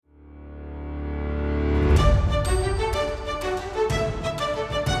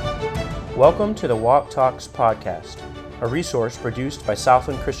Welcome to the Walk Talks podcast, a resource produced by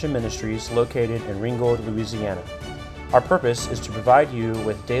Southland Christian Ministries located in Ringgold, Louisiana. Our purpose is to provide you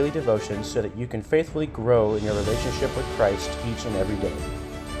with daily devotions so that you can faithfully grow in your relationship with Christ each and every day.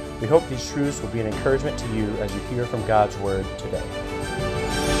 We hope these truths will be an encouragement to you as you hear from God's Word today.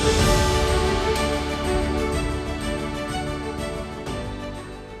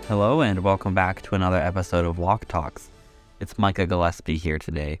 Hello and welcome back to another episode of Walk Talks. It's Micah Gillespie here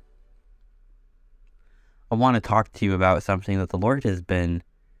today. I want to talk to you about something that the Lord has been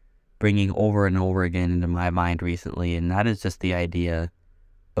bringing over and over again into my mind recently, and that is just the idea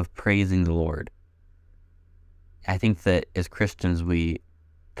of praising the Lord. I think that as Christians, we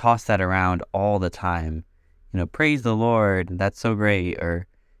toss that around all the time. Praise the Lord, that's so great. Or,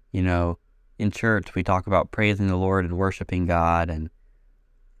 in church, we talk about praising the Lord and worshiping God and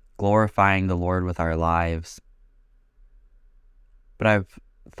glorifying the Lord with our lives. But I've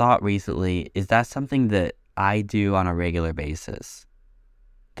thought recently, is that something that I do on a regular basis?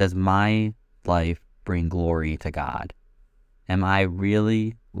 Does my life bring glory to God? Am I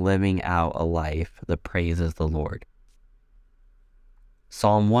really living out a life that praises the Lord?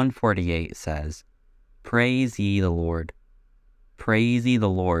 Psalm 148 says, "Praise ye the Lord. Praise ye the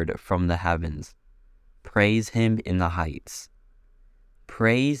Lord from the heavens. Praise him in the heights.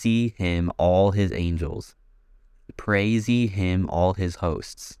 Praise ye him all his angels. Praise ye him all his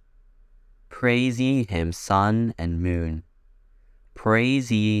hosts. Praise ye him sun and moon. Praise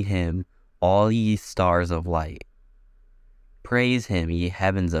ye him all ye stars of light. Praise him, ye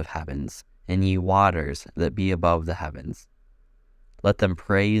heavens of heavens, and ye waters that be above the heavens. Let them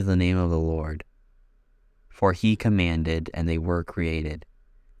praise the name of the Lord. For he commanded, and they were created.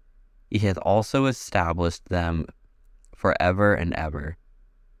 He hath also established them forever and ever.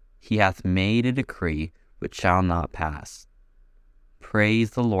 He hath made a decree which shall not pass.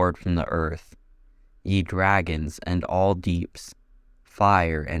 Praise the Lord from the earth, ye dragons and all deeps,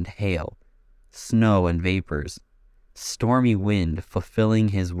 fire and hail, snow and vapors, stormy wind fulfilling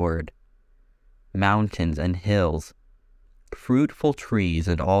his word, mountains and hills, fruitful trees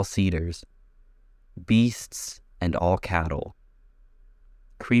and all cedars, beasts and all cattle,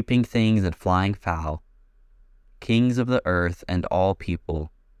 creeping things and flying fowl, kings of the earth and all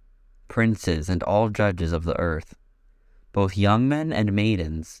people, princes and all judges of the earth, both young men and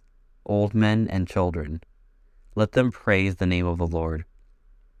maidens, old men and children. Let them praise the name of the Lord.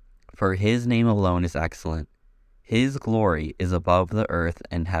 For his name alone is excellent. His glory is above the earth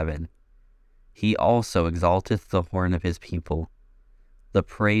and heaven. He also exalteth the horn of his people, the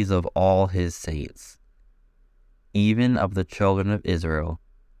praise of all his saints, even of the children of Israel,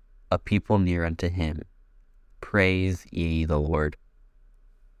 a people near unto him. Praise ye the Lord."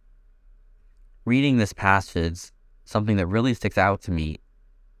 Reading this passage, something that really sticks out to me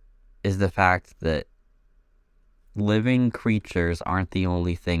is the fact that living creatures aren't the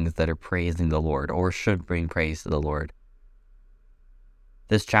only things that are praising the Lord or should bring praise to the Lord.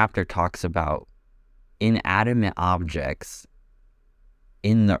 This chapter talks about inanimate objects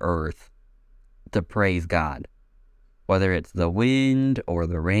in the earth to praise God, whether it's the wind or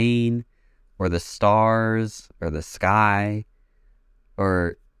the rain or the stars or the sky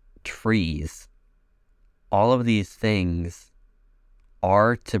or trees. All of these things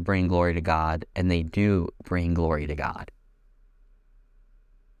are to bring glory to God, and they do bring glory to God.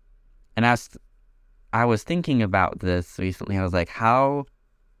 And as I was thinking about this recently, I was like, how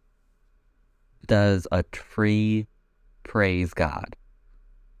does a tree praise God?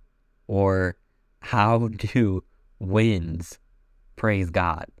 Or how do winds praise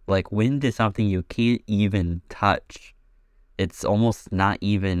God? Like, wind is something you can't even touch. It's almost not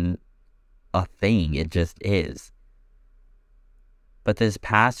even a thing, it just is. But this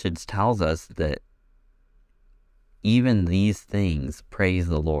passage tells us that even these things praise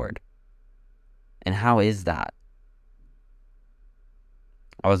the Lord. And how is that?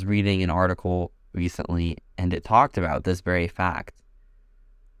 I was reading an article recently, and it talked about this very fact,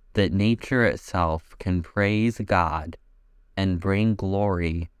 that nature itself can praise God and bring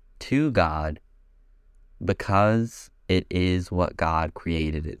glory to God because it is what God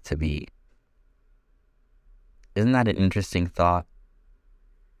created it to be. Isn't that an interesting thought?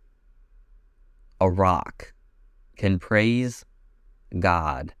 A rock can praise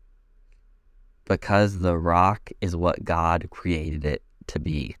God because the rock is what God created it to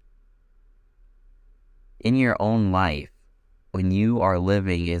be. In your own life, when you are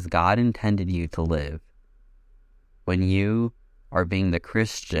living as God intended you to live, when you are being the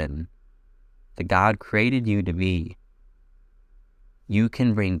Christian that God created you to be, you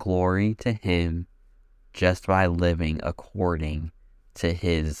can bring glory to Him just by living according to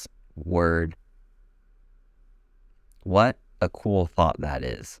His word. What a cool thought that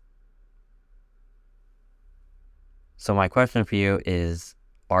is. So my question for you is,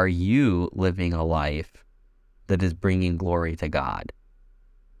 are you living a life that is bringing glory to God?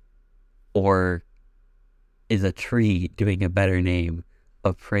 Or is a tree doing a better name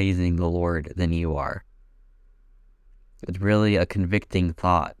of praising the Lord than you are? It's really a convicting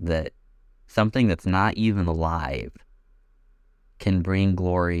thought that something that's not even alive can bring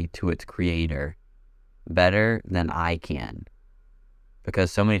glory to its creator better than I can.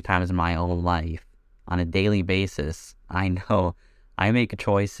 Because so many times in my own life, on a daily basis, I know I make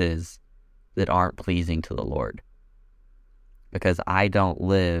choices that aren't pleasing to the Lord. Because I don't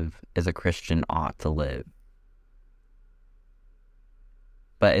live as a Christian ought to live.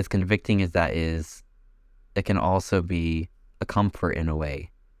 But as convicting as that is, it can also be a comfort in a way.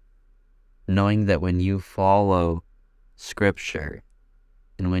 Knowing that when you follow Scripture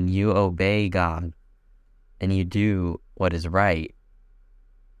and when you obey God and you do what is right,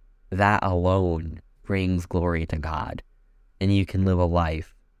 that alone brings glory to God, and you can live a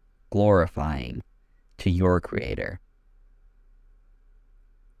life glorifying to your Creator.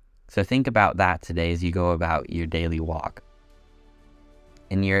 So think about that today as you go about your daily walk.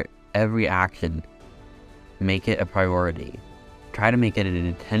 In your every action, make it a priority. Try to make it an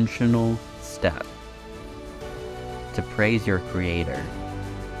intentional step to praise your Creator,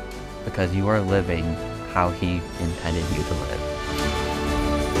 because you are living how He intended you to live.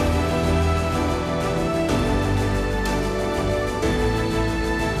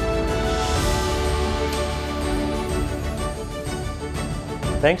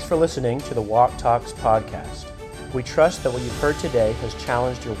 Thanks for listening to the Walk Talks podcast. We trust that what you've heard today has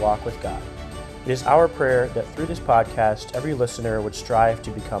challenged your walk with God. It is our prayer that through this podcast, every listener would strive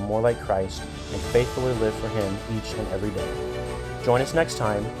to become more like Christ and faithfully live for Him each and every day. Join us next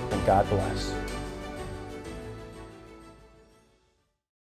time, and God bless.